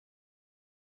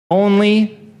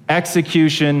Only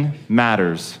execution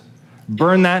matters.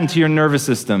 Burn that into your nervous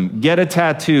system. Get a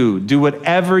tattoo. Do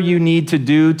whatever you need to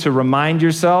do to remind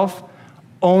yourself,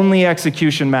 only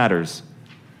execution matters.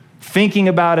 Thinking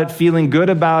about it, feeling good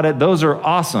about it, those are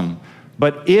awesome.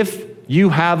 But if you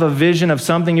have a vision of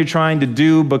something you're trying to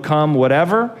do, become,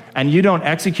 whatever, and you don't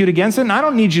execute against it, and I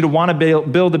don't need you to want to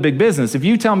build a big business. If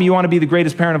you tell me you want to be the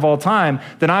greatest parent of all time,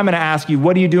 then I'm going to ask you,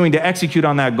 what are you doing to execute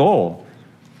on that goal?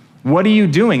 What are you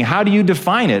doing? How do you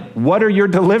define it? What are your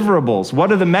deliverables?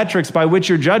 What are the metrics by which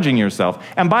you're judging yourself?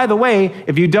 And by the way,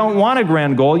 if you don't want a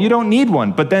grand goal, you don't need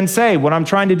one. But then say, what I'm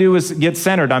trying to do is get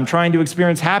centered. I'm trying to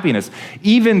experience happiness.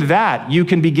 Even that, you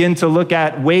can begin to look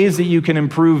at ways that you can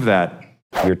improve that.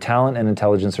 Your talent and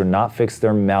intelligence are not fixed,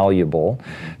 they're malleable.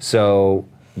 So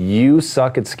you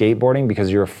suck at skateboarding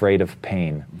because you're afraid of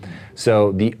pain.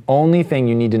 So the only thing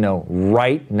you need to know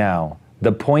right now,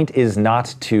 the point is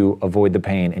not to avoid the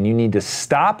pain, and you need to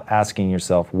stop asking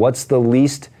yourself, what's the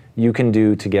least you can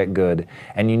do to get good?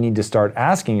 And you need to start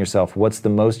asking yourself, what's the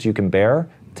most you can bear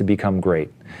to become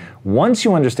great? Once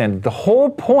you understand that the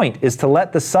whole point is to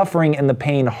let the suffering and the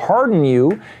pain harden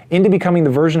you into becoming the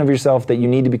version of yourself that you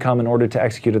need to become in order to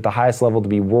execute at the highest level to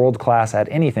be world class at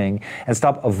anything, and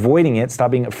stop avoiding it,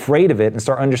 stop being afraid of it, and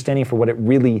start understanding for what it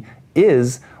really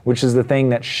is, which is the thing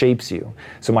that shapes you.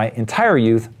 So my entire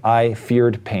youth, I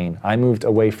feared pain. I moved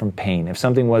away from pain. If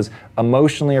something was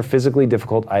emotionally or physically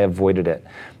difficult, I avoided it.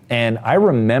 And I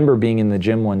remember being in the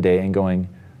gym one day and going,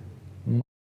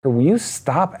 will you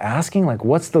stop asking, like,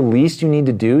 what's the least you need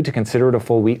to do to consider it a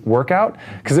full week workout?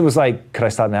 Because it was like, could I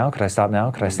stop now? Could I stop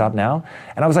now? Could I stop now?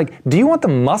 And I was like, do you want the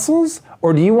muscles,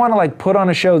 or do you want to like put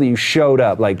on a show that you showed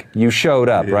up? Like, you showed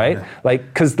up, right? Like,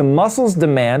 because the muscles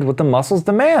demand what the muscles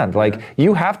demand. Like,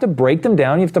 you have to break them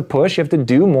down, you have to push, you have to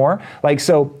do more. Like,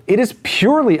 so it is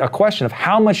purely a question of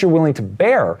how much you're willing to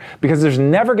bear, because there's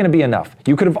never going to be enough.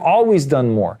 You could have always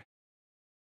done more.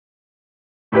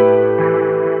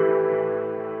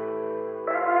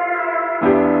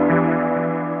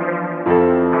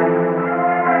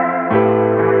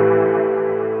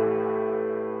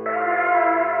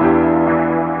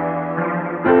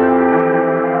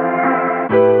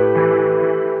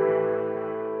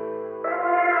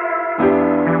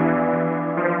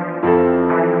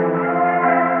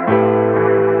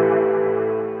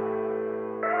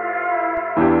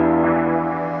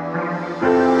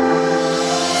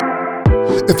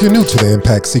 If you're new to the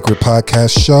Impact Secret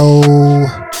Podcast show,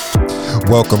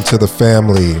 welcome to the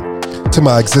family. To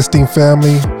my existing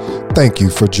family, thank you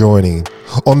for joining.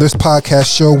 On this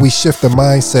podcast show, we shift the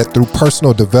mindset through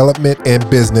personal development and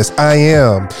business. I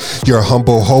am your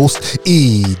humble host,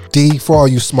 ED. For all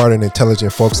you smart and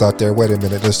intelligent folks out there, wait a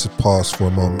minute, let's just pause for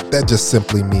a moment. That just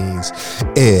simply means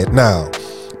Ed. Now,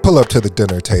 pull up to the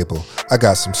dinner table. I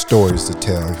got some stories to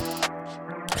tell you.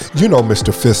 You know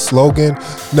Mr. Fisk's slogan,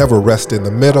 never rest in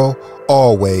the middle,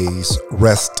 always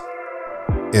rest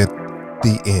at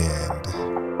the end.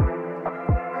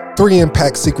 3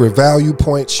 impact secret value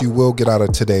points you will get out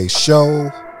of today's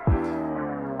show.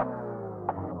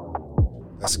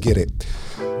 Let's get it.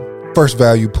 First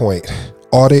value point,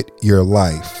 audit your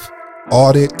life.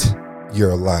 Audit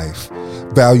your life.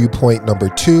 Value point number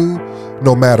 2,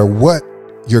 no matter what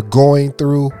you're going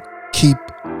through, keep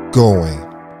going.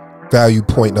 Value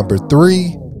point number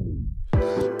 3,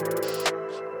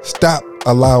 stop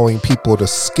allowing people to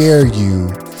scare you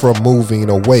from moving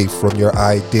away from your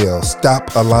ideal.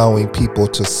 Stop allowing people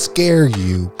to scare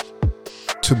you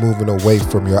to moving away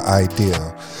from your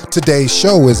ideal. Today's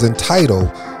show is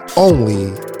entitled,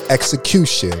 Only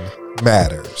Execution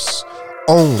Matters.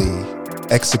 Only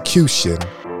Execution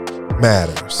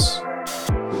Matters.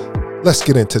 Let's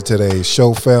get into today's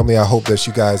show, family. I hope that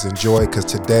you guys enjoy, because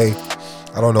today,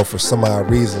 I don't know, for some odd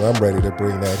reason, I'm ready to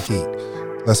bring that heat.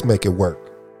 Let's make it work.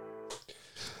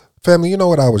 Family, you know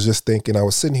what I was just thinking? I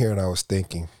was sitting here and I was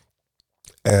thinking,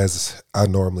 as I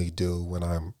normally do when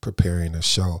I'm preparing a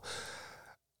show.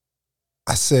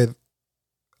 I said,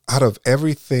 out of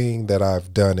everything that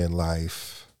I've done in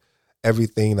life,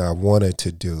 everything I wanted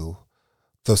to do,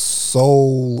 the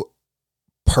sole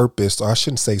purpose, or I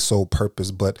shouldn't say sole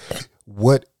purpose, but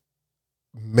what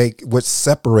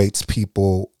separates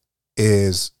people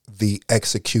is the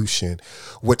execution.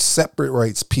 What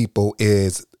separates people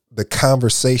is the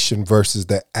conversation versus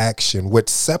the action. What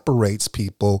separates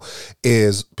people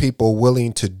is people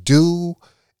willing to do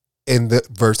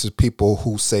versus people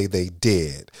who say they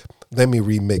did. Let me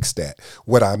remix that.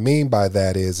 What I mean by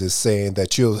that is saying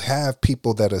that you'll have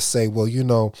people that'll say, well, you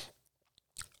know,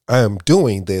 I am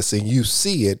doing this, and you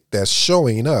see it, that's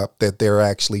showing up that they're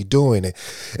actually doing it.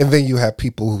 And then you have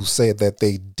people who say that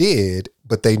they did,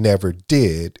 but they never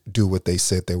did do what they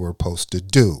said they were supposed to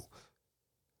do.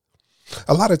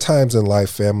 A lot of times in life,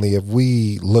 family, if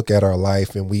we look at our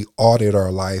life and we audit our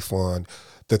life on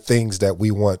the things that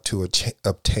we want to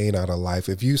obtain out of life,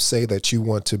 if you say that you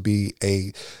want to be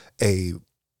a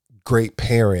great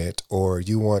parent or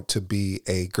you want to be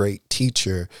a great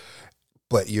teacher,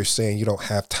 but you're saying you don't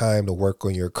have time to work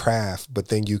on your craft, but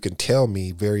then you can tell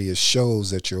me various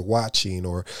shows that you're watching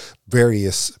or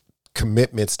various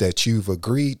commitments that you've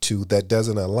agreed to that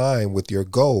doesn't align with your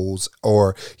goals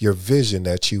or your vision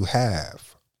that you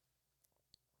have.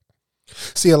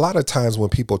 See, a lot of times when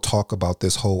people talk about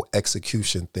this whole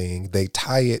execution thing, they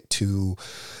tie it to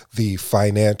the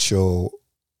financial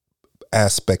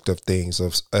aspect of things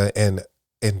and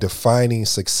defining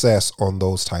success on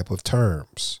those type of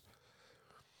terms.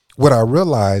 What I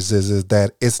realize is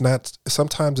that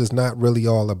sometimes it's not really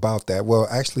all about that. Well,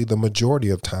 actually, the majority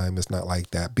of time it's not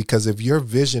like that, because if your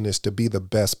vision is to be the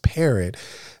best parent,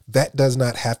 that does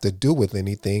not have to do with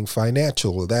anything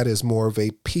financial. That is more of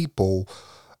a people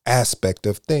aspect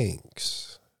of things.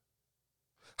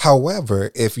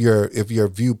 However, if your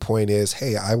viewpoint is,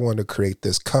 hey, I want to create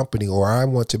this company, or I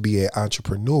want to be an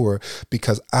entrepreneur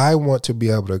because I want to be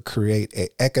able to create an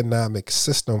economic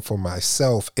system for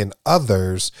myself and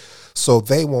others so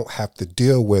they won't have to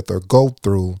deal with or go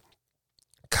through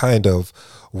kind of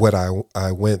what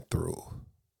I went through.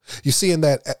 You see, in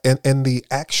the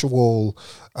actual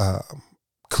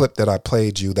clip that I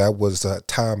played you, that was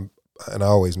Tom, and I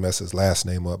always mess his last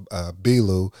name up,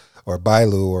 Bilu or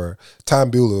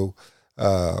Tom Bulu.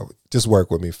 Just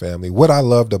work with me, family. What I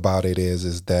loved about it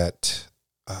is that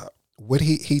what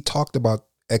he talked about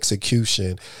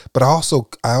execution, but I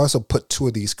also put two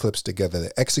of these clips together: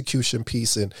 the execution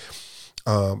piece and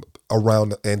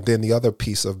around, and then the other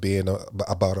piece of being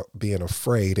about being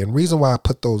afraid. And reason why I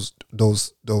put those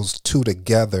two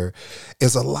together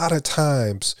is a lot of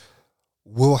times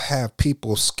we'll have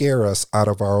people scare us out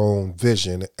of our own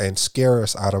vision and scare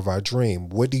us out of our dream.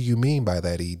 What do you mean by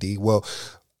that, ED? Well,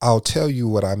 I'll tell you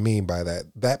what I mean by that.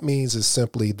 That means is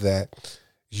simply that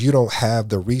you don't have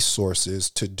the resources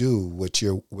to do what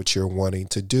you're wanting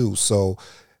to do. So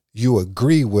you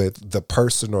agree with the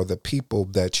person or the people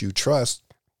that you trust,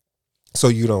 so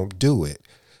you don't do it.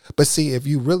 But see, if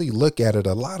you really look at it,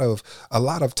 a lot of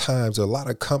times, a lot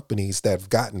of companies that have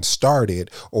gotten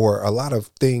started, or a lot of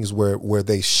things where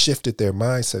they shifted their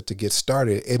mindset to get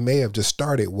started, it may have just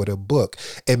started with a book.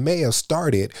 It may have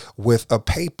started with a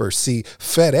paper. See,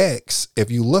 FedEx,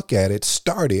 if you look at it,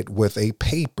 started with a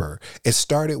paper. It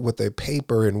started with a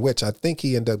paper in which I think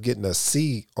he ended up getting a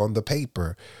C on the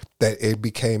paper, that it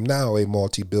became now a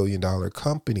multi-billion-dollar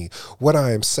company. What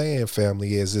I am saying,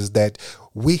 family, is that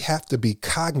we have to be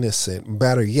cognizant.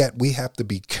 Better yet, we have to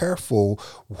be careful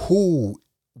who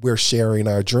we're sharing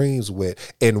our dreams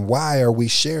with, and why are we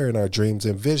sharing our dreams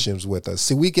and visions with us.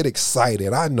 See, we get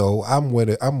excited. I know I'm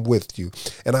with you.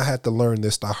 And I had to learn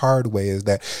this the hard way, is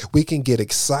that we can get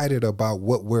excited about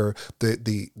what we're,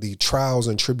 the trials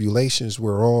and tribulations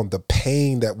we're on, the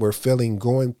pain that we're feeling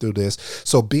going through this.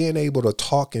 So being able to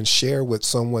talk and share with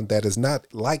someone that is not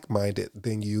like-minded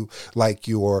than you, like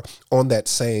you, or on that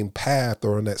same path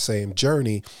or on that same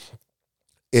journey,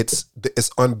 it's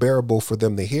unbearable for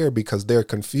them to hear, because they're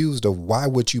confused of why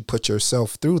would you put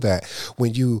yourself through that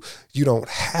when you don't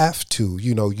have to.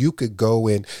 You could go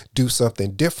and do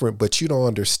something different, but you don't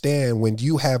understand when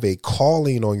you have a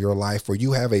calling on your life, or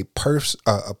you have a purpose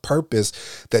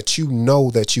that you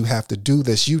know that you have to do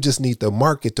this. You just need the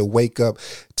market to wake up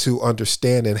to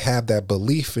understand and have that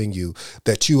belief in you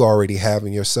that you already have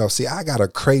in yourself. See, I got a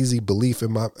crazy belief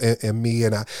in me,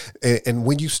 and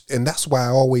that's why I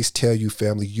always tell you,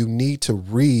 family, you need to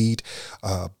read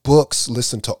books,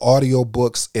 listen to audio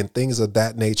books and things of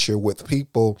that nature with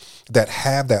people that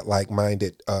have that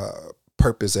like-minded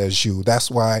purpose as you.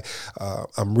 That's why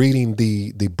I'm reading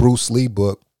the Bruce Lee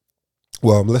book.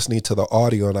 Well, I'm listening to the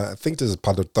audio, and I think this is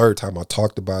probably the third time I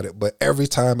talked about it, but every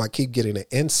time I keep getting an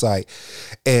insight,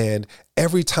 and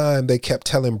every time they kept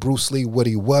telling Bruce Lee what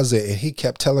he wasn't, and he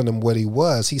kept telling them what he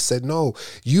was, he said, no,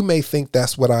 you may think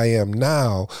that's what I am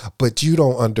now, but you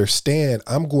don't understand.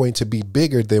 I'm going to be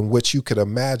bigger than what you could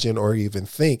imagine or even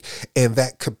think. And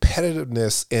that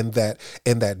competitiveness and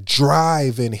that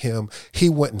drive in him, he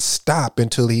wouldn't stop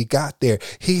until he got there.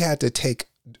 He had to take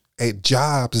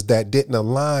jobs that didn't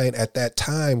align at that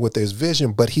time with his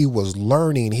vision, but he was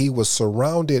learning. He was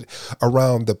surrounded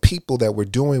around the people that were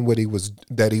doing what he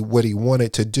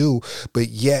wanted to do, but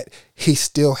yet he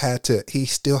still had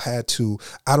to,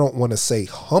 I don't want to say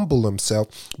humble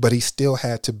himself, but he still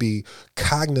had to be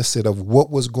cognizant of what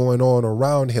was going on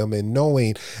around him and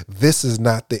knowing this is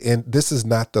not the end. This is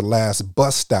not the last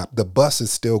bus stop. The bus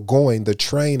is still going. The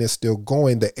train is still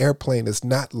going. The airplane is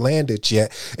not landed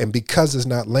yet. And because it's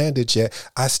not landed yet,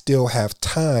 I still have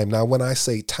time. Now, when I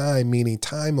say time, meaning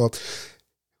time of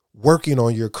working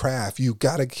on your craft, you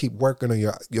got to keep working on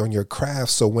your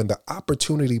craft. So when the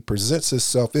opportunity presents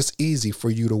itself, it's easy for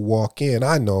you to walk in.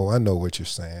 I know what you're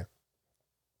saying,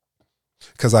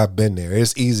 because I've been there.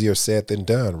 It's easier said than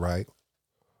done, right?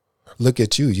 Look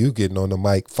at you getting on the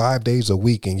mic 5 days a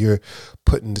week and you're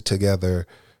putting together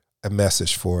a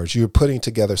message for us. You're putting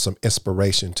together some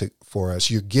inspiration for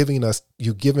us. You're giving us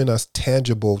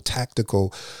tangible,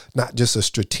 tactical, not just a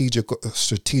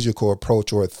strategical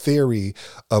approach or a theory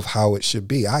of how it should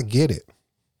be. I get it.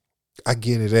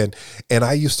 And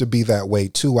I used to be that way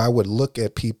too. I would look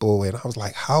at people and I was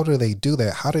like, how do they do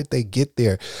that? How did they get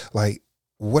there? Like,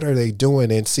 what are they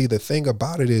doing? And see, the thing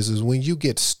about it is when you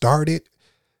get started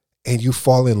and you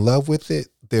fall in love with it,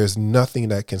 there's nothing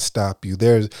that can stop you.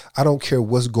 I don't care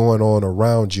what's going on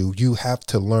around you. You have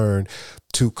to learn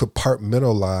to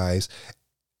compartmentalize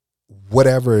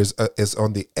whatever is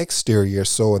on the exterior.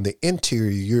 So in the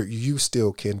interior, you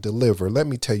still can deliver. Let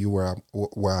me tell you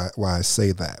why I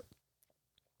say that.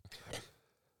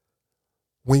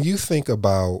 When you think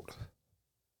about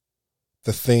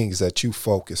the things that you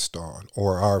focused on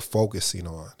or are focusing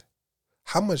on,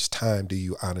 how much time do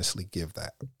you honestly give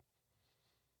that?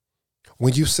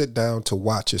 When you sit down to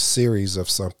watch a series of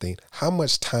something, how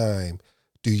much time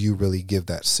do you really give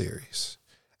that series?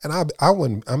 And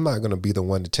I'm not going to be the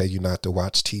one to tell you not to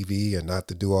watch TV and not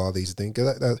to do all these things.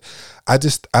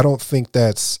 I don't think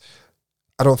that's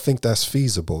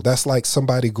feasible. That's like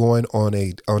somebody going on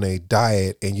a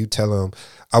diet and you tell them,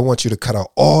 I want you to cut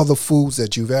out all the foods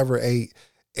that you've ever ate,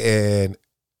 and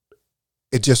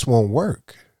it just won't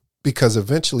work, because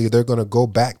eventually they're going to go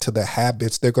back to the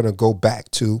habits. They're going to go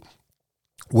back to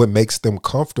what makes them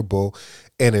comfortable,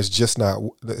 and it's just not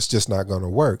going to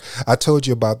work. I told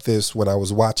you about this when I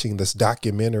was watching this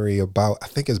documentary about, I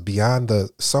think it's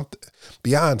Beyond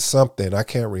something. I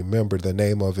can't remember the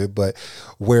name of it, but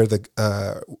where this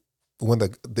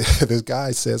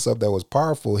guy said something that was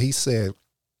powerful. He said,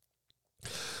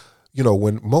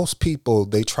 when most people,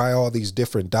 they try all these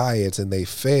different diets and they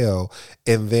fail.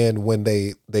 And then when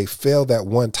they fail that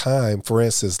one time, for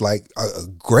instance, like a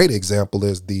great example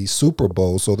is the Super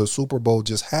Bowl. So the Super Bowl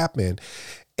just happened.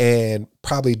 And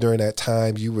probably during that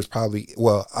time, you was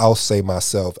I'll say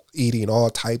myself, eating all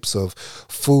types of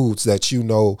foods that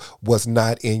was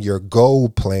not in your goal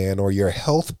plan or your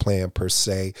health plan per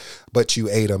se, but you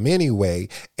ate them anyway.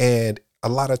 And a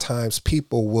lot of times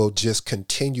people will just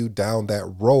continue down that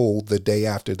road the day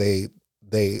after they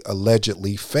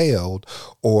allegedly failed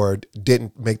or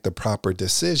didn't make the proper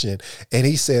decision. And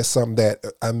he said something that,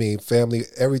 family,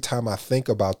 every time I think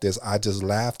about this, I just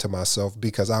laugh to myself,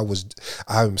 because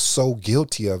I'm so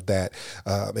guilty of that,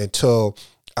 until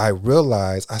I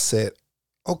realized, I said,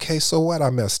 okay, so what? I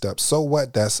messed up. So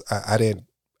what?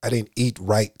 I didn't eat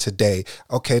right today.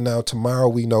 Okay, now tomorrow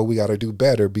we know we got to do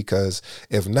better, because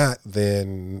if not,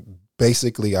 then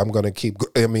basically I'm going to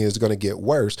it's going to get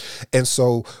worse. And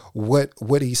so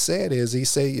what he said,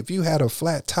 if you had a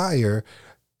flat tire,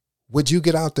 would you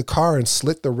get out the car and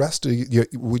slit the rest of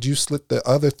would you slit the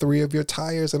other 3 of your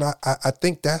tires? And I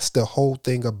think that's the whole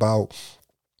thing about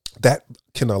that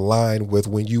can align with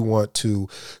when you want to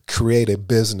create a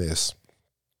business,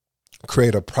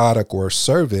 create a product or a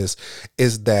service,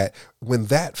 is that when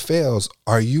that fails,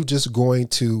 are you just going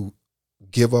to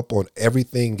give up on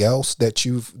everything else that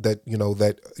you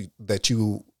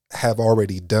have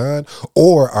already done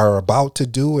or are about to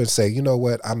do, and say, you know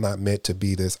what, I'm not meant to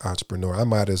be this entrepreneur. I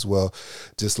might as well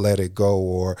just let it go,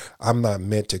 or I'm not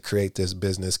meant to create this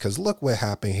business because look what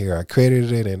happened here. I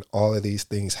created it and all of these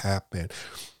things happen.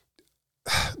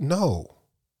 No.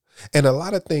 And a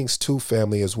lot of things too,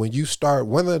 family, is when you start,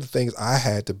 one of the things I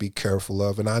had to be careful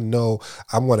of, and I know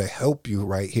I want to help you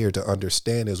right here to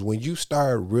understand, is when you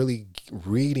start really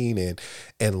reading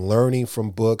and learning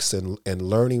from books and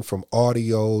learning from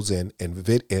audios and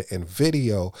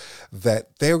video,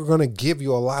 that they're going to give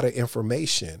you a lot of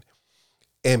information.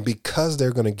 And because they're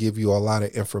going to give you a lot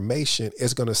of information,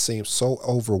 it's going to seem so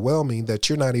overwhelming that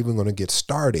you're not even going to get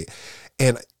started.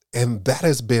 And that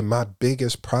has been my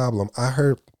biggest problem.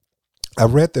 I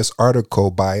read this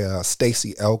article by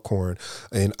Stacey Elkhorn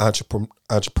in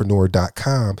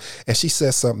entrepreneur.com, and she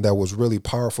said something that was really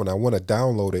powerful, and I want to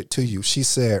download it to you. She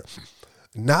said,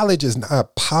 knowledge is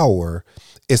not power,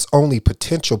 it's only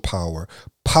potential power.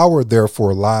 Power,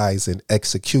 therefore, lies in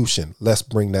execution. Let's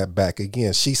bring that back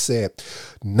again. She said,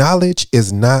 knowledge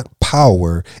is not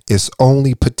power, it's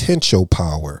only potential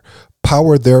power.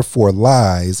 Power, therefore,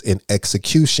 lies in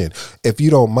execution. If you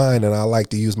don't mind, and I like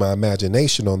to use my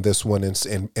imagination on this one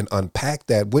and unpack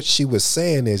that, what she was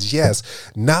saying is,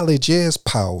 yes, knowledge is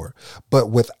power, but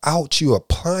without you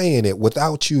applying it,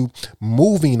 without you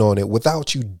moving on it,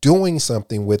 without you doing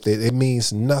something with it, it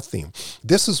means nothing.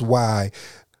 This is why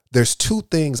there's two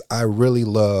things I really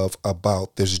love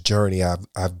about this journey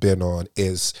I've been on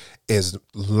is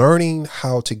learning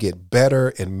how to get better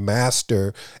and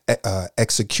master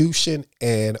execution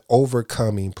and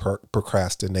overcoming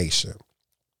procrastination.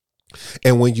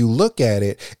 And when you look at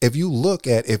it, if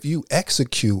you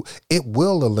execute, it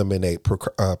will eliminate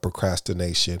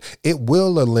procrastination. It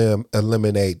will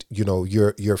eliminate,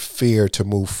 your fear to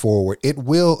move forward. It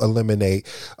will eliminate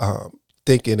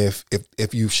thinking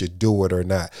if you should do it or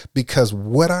not. Because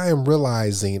what I am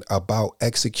realizing about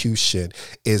execution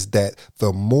is that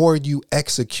the more you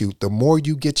execute, the more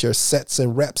you get your sets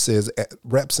and reps in,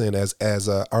 as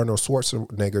Arnold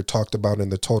Schwarzenegger talked about in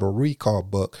the Total Recall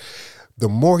book. The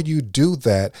more you do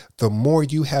that, the more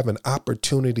you have an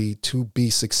opportunity to be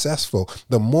successful.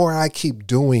 The more I keep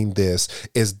doing this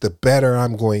is the better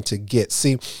I'm going to get.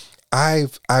 See,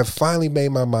 I've finally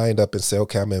made my mind up and said,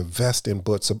 okay, I'm gonna invest in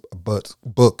books about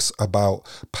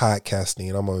podcasting,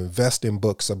 and I'm gonna invest in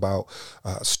books about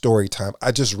story time.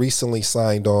 I just recently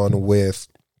signed on with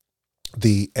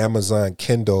the Amazon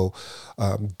Kindle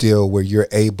deal where you're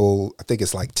able, I think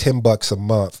it's like $10 a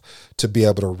month to be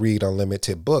able to read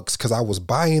unlimited books. Cause I was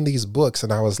buying these books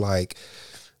and I was like,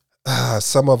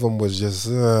 some of them was just,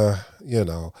 and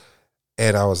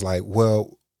I was like,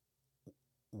 well,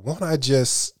 won't I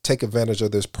just take advantage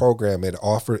of this program? It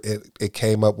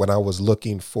came up when I was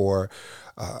looking for,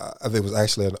 it was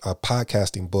actually a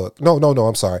podcasting book. No,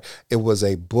 I'm sorry. It was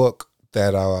a book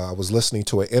that I was listening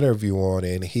to an interview on,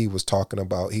 and he was talking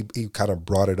about, he kind of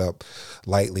brought it up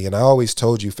lightly. And I always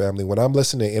told you, family, when I'm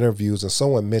listening to interviews and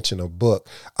someone mentioned a book,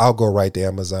 I'll go right to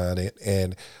Amazon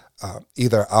and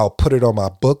either I'll put it on my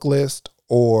book list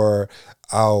or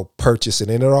I'll purchase it.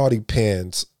 And it all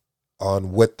depends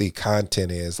on what the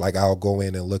content is. Like, I'll go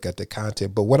in and look at the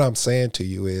content. But what I'm saying to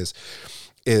you is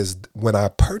when I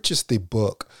purchased this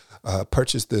book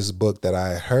that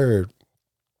I heard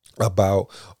about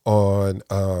on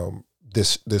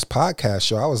this podcast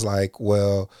show, I was like,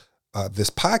 well,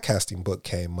 this podcasting book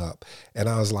came up, and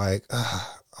I was like,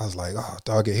 oh,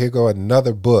 dog it, here go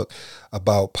another book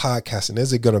about podcasting.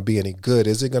 Is it going to be any good?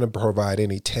 Is it going to provide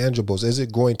any tangibles? Is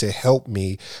it going to help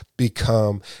me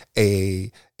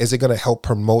is it going to help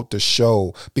promote the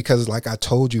show? Because like I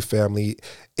told you, family,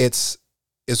 it's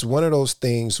one of those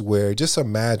things where just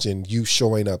imagine you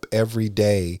showing up every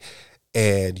day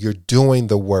and you're doing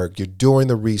the work, you're doing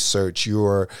the research,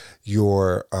 you're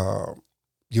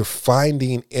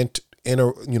finding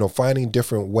finding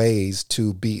different ways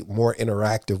to be more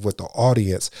interactive with the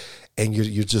audience, and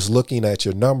you're just looking at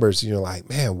your numbers and you're like,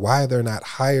 man, why they're not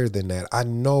higher than that? I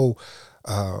know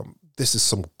this is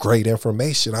some great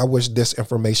information. I wish this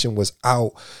information was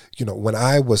out, when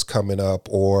I was coming up,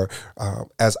 or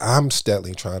as I'm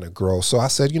steadily trying to grow. So I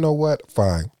said, you know what?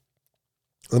 Fine.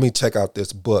 Let me check out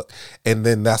this book. And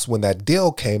then that's when that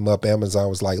deal came up. Amazon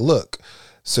was like, look,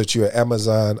 since you're an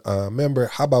Amazon member,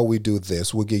 how about we do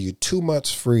this? We'll give you 2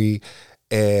 months free.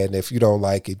 And if you don't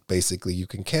like it, basically you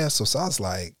can cancel. So I was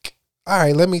like, all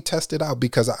right, let me test it out,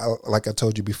 because like I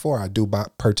told you before, I do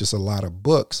purchase a lot of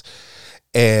books,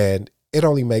 and it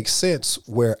only makes sense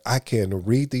where I can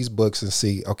read these books and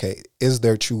see, okay, is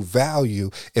there true value?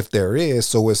 If there is,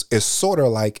 so it's sort of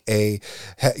like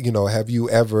have you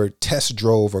ever test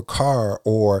drove a car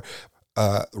or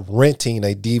renting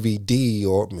a DVD,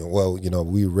 or, well,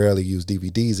 we rarely use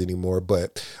DVDs anymore,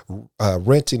 but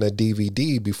renting a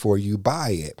DVD before you buy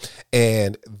it.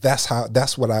 And that's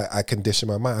what I condition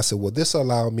my mind. I said, well, this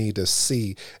allowed me to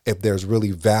see if there's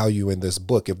really value in this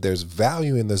book. If there's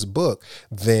value in this book,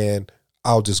 then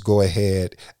I'll just go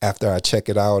ahead after I check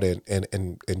it out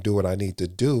and do what I need to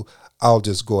do. I'll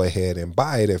just go ahead and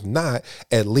buy it. If not,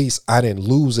 at least I didn't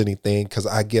lose anything, because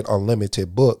I get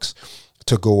unlimited books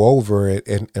to go over it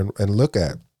and look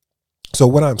at. So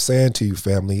what I'm saying to you,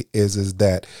 family, is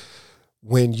that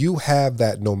when you have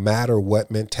that no matter what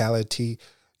mentality,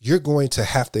 you're going to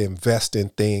have to invest in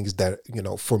things that,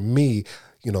 for me,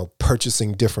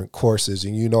 purchasing different courses.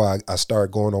 And, I start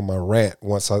going on my rant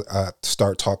once I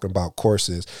start talking about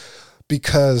courses,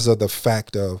 because of the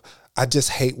fact of I just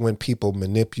hate when people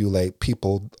manipulate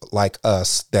people like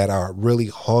us that are really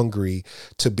hungry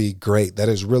to be great, that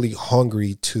is really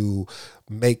hungry to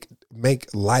make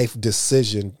life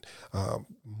decision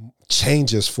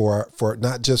changes for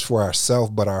not just for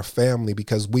ourselves but our family,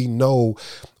 because we know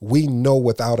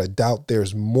without a doubt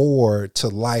there's more to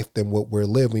life than what we're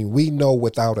living. We know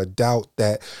without a doubt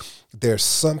that there's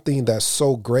something that's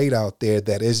so great out there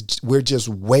that we're just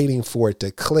waiting for it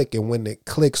to click. And when it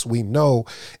clicks, we know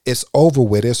it's over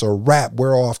with. It's a wrap.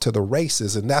 We're off to the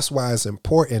races. And that's why it's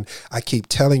important. I keep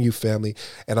telling you, family,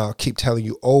 and I'll keep telling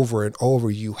you over and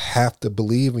over, you have to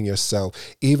believe in yourself,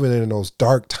 even in those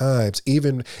dark times,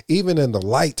 even in the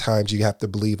light times, you have to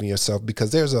believe in yourself,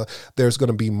 because there's going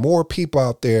to be more people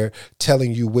out there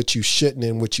telling you what you shouldn't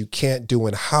and what you can't do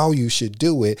and how you should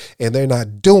do it. And they're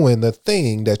not doing the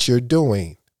thing that you're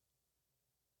doing.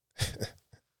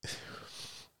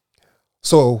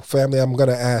 So, family, I'm going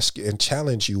to ask and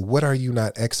challenge you, what are you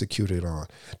not executing on?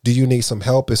 Do you need some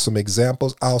help and some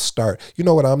examples? I'll start. You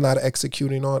know what I'm not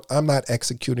executing on? I'm not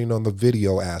executing on the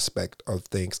video aspect of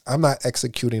things. I'm not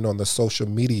executing on the social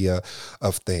media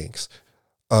of things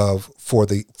for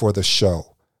the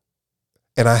show.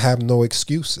 And I have no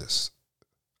excuses.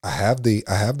 I have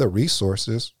the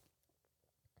resources.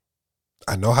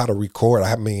 I know how to record.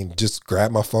 I mean, just grab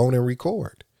my phone and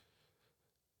record.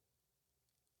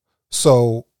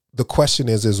 So the question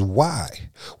is why?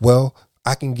 Well,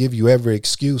 I can give you every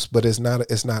excuse, but it's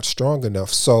not strong enough.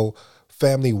 So,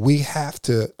 family, we have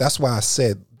to, that's why I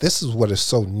said this is what is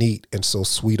so neat and so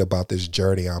sweet about this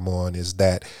journey I'm on, is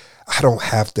that I don't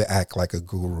have to act like a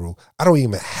guru. I don't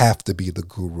even have to be the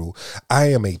guru. I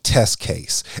am a test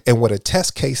case. And what a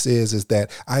test case is that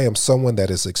I am someone that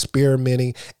is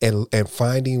experimenting and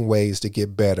finding ways to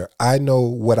get better. I know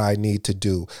what I need to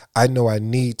do. I know I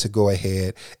need to go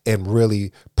ahead and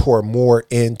really pour more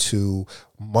into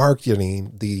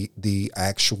marketing the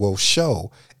actual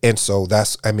show. And so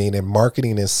and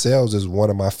marketing and sales is one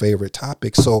of my favorite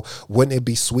topics. So wouldn't it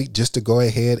be sweet just to go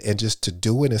ahead and just to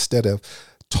do it instead of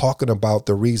talking about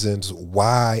the reasons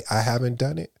why I haven't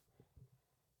done it?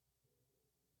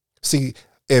 See,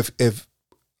 if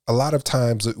a lot of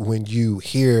times when you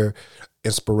hear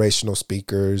inspirational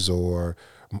speakers or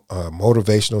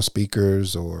motivational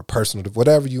speakers or personal,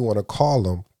 whatever you want to call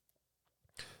them,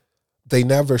 they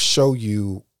never show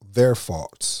you their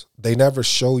faults. They never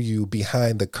show you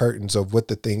behind the curtains of what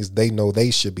the things they know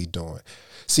they should be doing.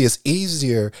 See, it's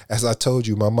easier, as I told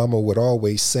you, my mama would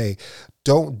always say,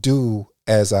 don't do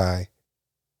as I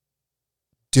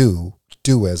do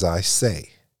as I say.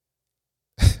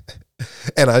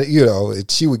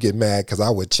 And she would get mad because I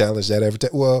would challenge that every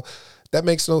time. Well, that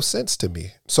makes no sense to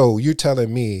me. So you're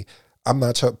telling me I'm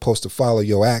not supposed to follow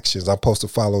your actions. I'm supposed to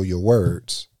follow your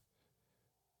words.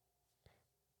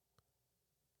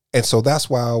 And so that's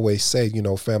why I always say,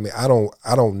 family, I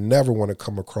don't never want to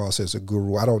come across as a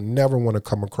guru. I don't never want to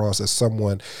come across as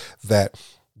someone that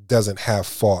doesn't have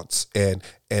faults and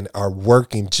are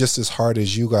working just as hard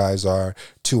as you guys are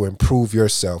to improve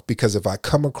yourself. Because if I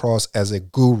come across as a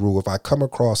guru, if I come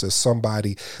across as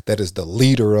somebody that is the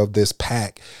leader of this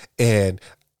pack, and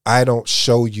I don't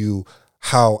show you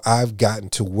how I've gotten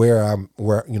to where I'm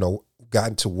at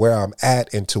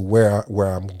and to where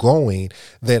I'm going,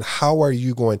 then how are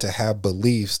you going to have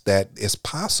beliefs that it's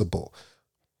possible?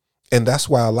 And that's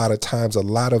why a lot of times, a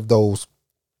lot of those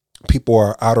people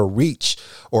are out of reach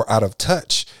or out of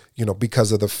touch,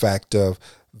 because of the fact of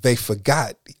they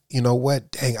forgot,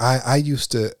 what, dang, I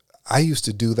used to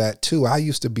do that too. I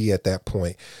used to be at that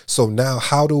point. So now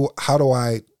how do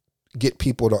I get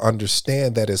people to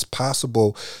understand that it's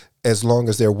possible as long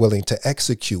as they're willing to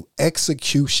execute?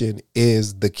 Execution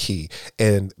is the key.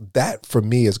 And that for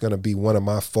me is going to be one of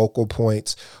my focal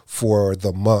points for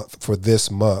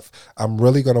this month. I'm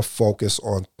really going to focus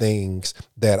on things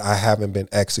that I haven't been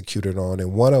executed on.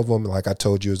 And one of them, like I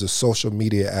told you, is the social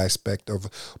media aspect of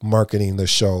marketing the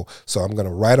show. So I'm going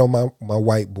to write on my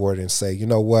whiteboard and say, you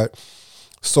know what,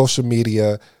 social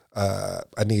media,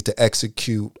 I need to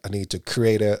execute. I need to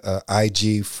create a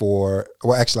IG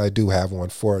I do have one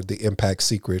for the Impact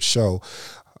Secret show,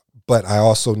 but I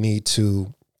also need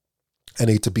to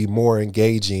be more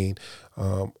engaging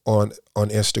on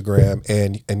Instagram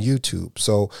and YouTube.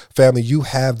 So family, you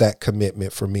have that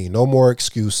commitment for me. No more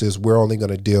excuses. We're only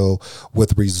going to deal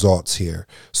with results here.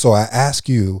 So I ask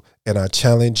you and I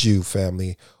challenge you,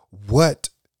 family, what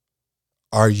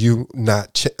are you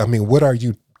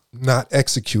not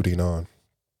executing on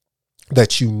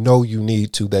that you know you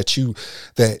need to, that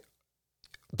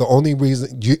The only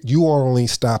reason you are only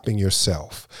stopping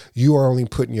yourself. You are only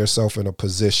putting yourself in a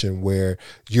position where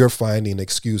you're finding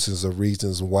excuses or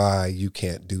reasons why you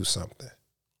can't do something.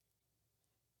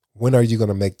 When are you going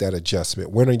to make that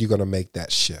adjustment? When are you going to make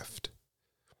that shift?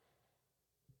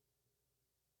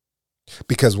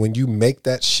 Because when you make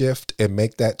that shift and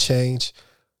make that change,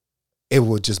 it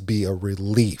will just be a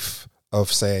relief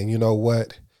of saying, you know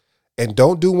what? And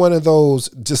don't do one of those,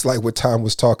 just like what Tom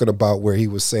was talking about, where he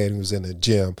was saying he was in the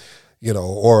gym,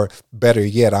 or better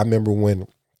yet, I remember when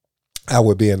I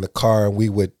would be in the car and we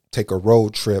would take a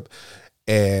road trip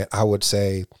and I would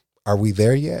say, are we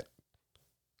there yet?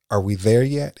 Are we there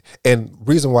yet? And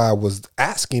reason why I was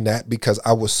asking that, because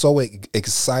I was so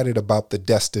excited about the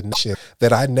destination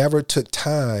that I never took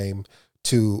time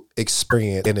to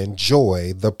experience and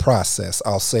enjoy the process.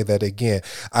 I'll say that again.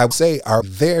 I would say, are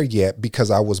there yet? Because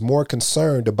I was more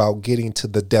concerned about getting to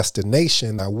the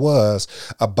destination than I was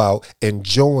about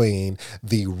enjoying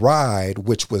the ride,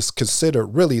 which was considered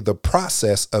really the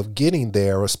process of getting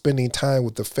there, or spending time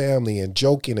with the family and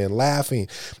joking and laughing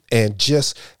and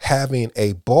just having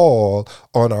a ball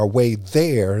on our way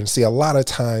there. And see, a lot of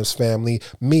times, family,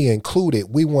 me included,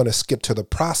 we want to skip to the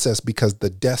process because the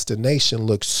destination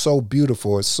looks so beautiful.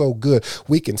 It's so good.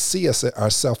 We can see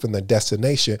ourselves in the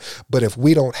destination, but if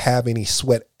we don't have any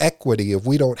sweat equity, if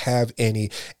we don't have any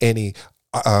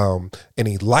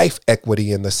life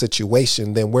equity in the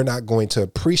situation, then we're not going to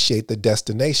appreciate the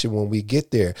destination when we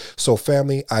get there. So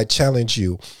family, I challenge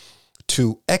you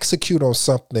to execute on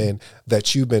something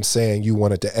that you've been saying you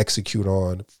wanted to execute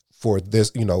on for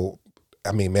this,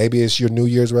 maybe it's your New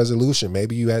Year's resolution.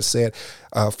 Maybe you had said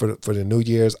for the New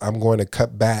Year's, I'm going to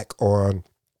cut back on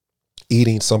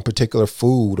eating some particular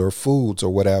food or foods or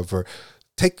whatever.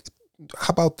 How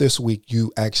about this week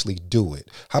you actually do it?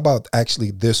 How about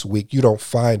actually this week you don't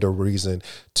find a reason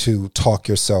to talk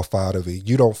yourself out of it?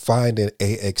 You don't find an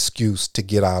excuse to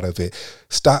get out of it.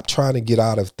 Stop trying to get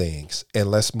out of things and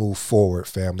let's move forward,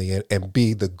 family, and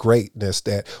be the greatness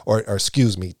that,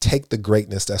 take the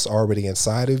greatness that's already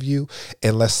inside of you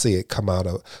and let's see it come out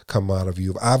of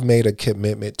you. I've made a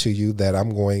commitment to you that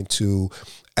I'm going to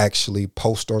actually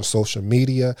post on social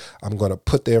media. I'm going to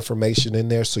put the information in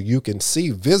there so you can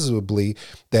see visibly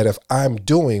that if I'm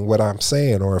doing what I'm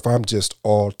saying or if I'm just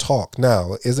all talk.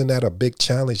 Now, isn't that a big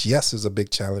challenge? Yes, it's a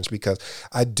big challenge because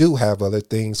I do have other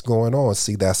things going on.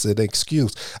 See, that's an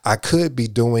excuse. I could be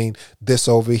doing this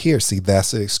over here. See,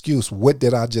 that's an excuse. What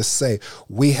did I just say?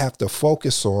 We have to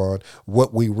focus on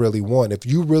what we really want. If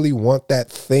you really want that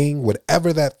thing,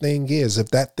 whatever that thing is, if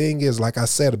that thing is, like I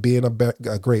said, being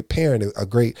a great parent, a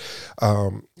great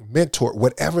mentor,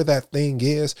 whatever that thing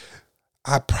is,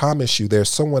 I promise you there's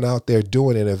someone out there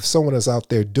doing it. If someone is out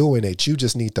there doing it, you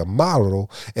just need to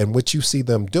model, and what you see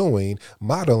them doing,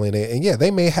 modeling it. And yeah, they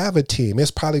may have a team.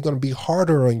 It's probably going to be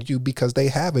harder on you because they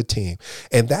have a team.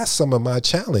 And that's some of my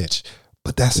challenge,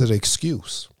 but that's an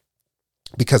excuse.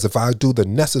 Because if I do the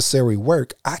necessary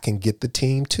work, I can get the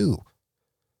team too.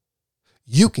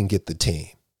 You can get the team.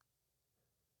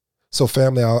 So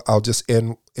family, I'll just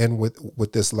end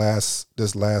with this last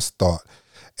thought.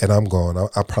 And I'm going.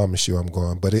 I promise you I'm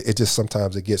going. But it just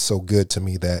sometimes it gets so good to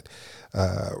me that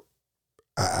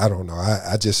I don't know.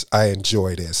 I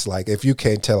enjoy this. Like, if you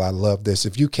can't tell I love this,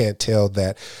 if you can't tell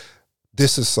that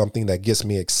this is something that gets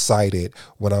me excited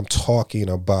when I'm talking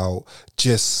about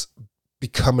just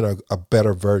becoming a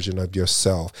better version of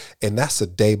yourself. And that's a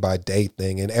day by day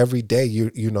thing. And every day,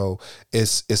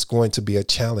 it's going to be a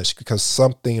challenge because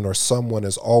something or someone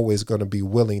is always going to be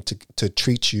willing to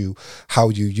treat you how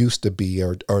you used to be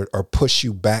or push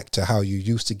you back to how you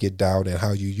used to get down and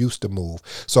how you used to move.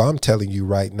 So I'm telling you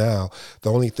right now,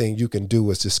 the only thing you can do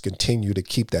is just continue to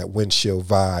keep that windshield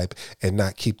vibe and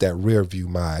not keep that rear view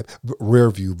vibe.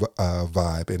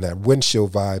 And that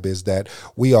windshield vibe is that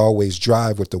we always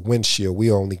drive with the windshield. We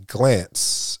only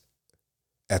glance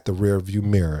at the rear view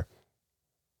mirror.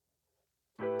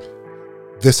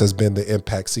 This has been the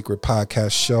Impact Secret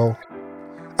Podcast Show.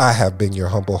 I have been your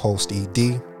humble host,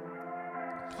 ED.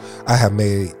 I have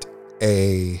made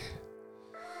a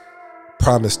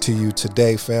promise to you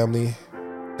today, family,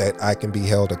 that I can be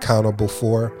held accountable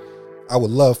for. I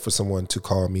would love for someone to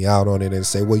call me out on it and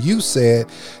say, well, you said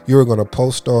you were going to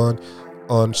post on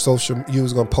social, you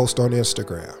was going to post on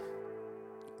Instagram.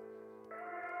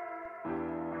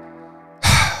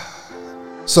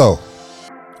 So,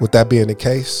 with that being the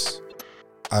case,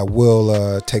 I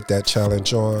will take that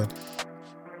challenge on.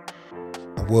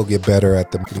 I will get better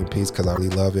at the marketing piece because I really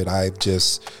love it. I've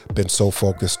just been so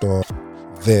focused on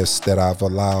this that I've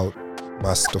allowed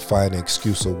myself to find an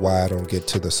excuse of why I don't get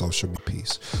to the social media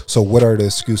piece. So what are the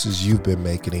excuses you've been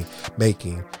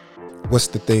making? What's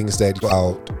the things that you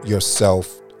out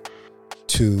yourself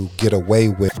to get away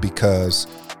with because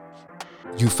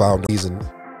you found a reason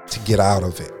to get out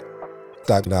of it?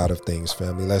 Stop out of things,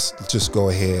 family. Let's just go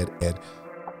ahead and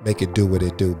make it do what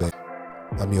it do, baby.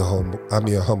 I'm your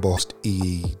humble host,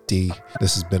 ED. This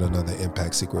has been another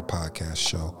Impact Secret Podcast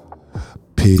show.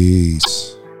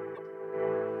 Peace.